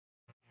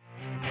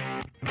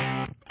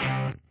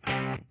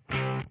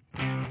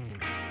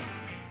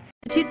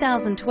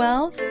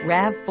2012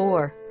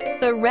 RAV4.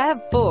 The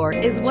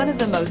RAV4 is one of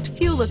the most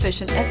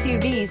fuel-efficient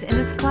SUVs in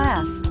its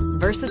class.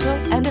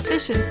 Versatile and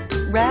efficient,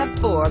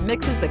 RAV4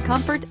 mixes the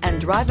comfort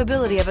and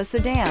drivability of a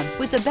sedan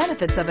with the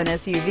benefits of an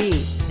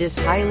SUV. This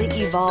highly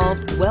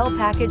evolved,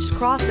 well-packaged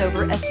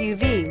crossover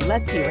SUV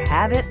lets you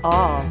have it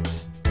all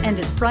and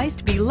is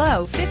priced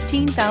below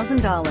 $15,000.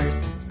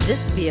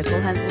 This vehicle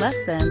has less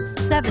than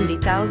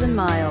 70,000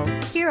 miles.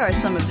 Here are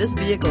some of this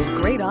vehicle's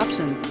great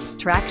options: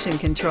 traction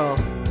control,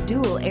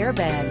 dual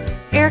airbags,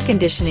 air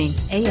conditioning,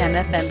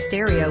 AM/FM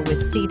stereo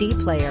with CD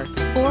player,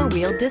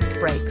 four-wheel disc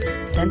brakes,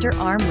 center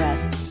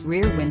armrest,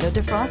 rear window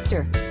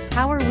defroster,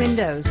 power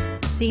windows,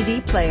 CD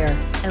player,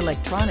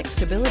 electronic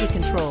stability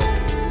control.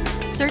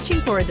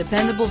 Searching for a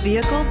dependable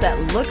vehicle that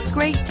looks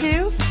great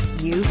too?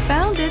 You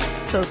found it,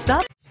 so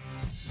stop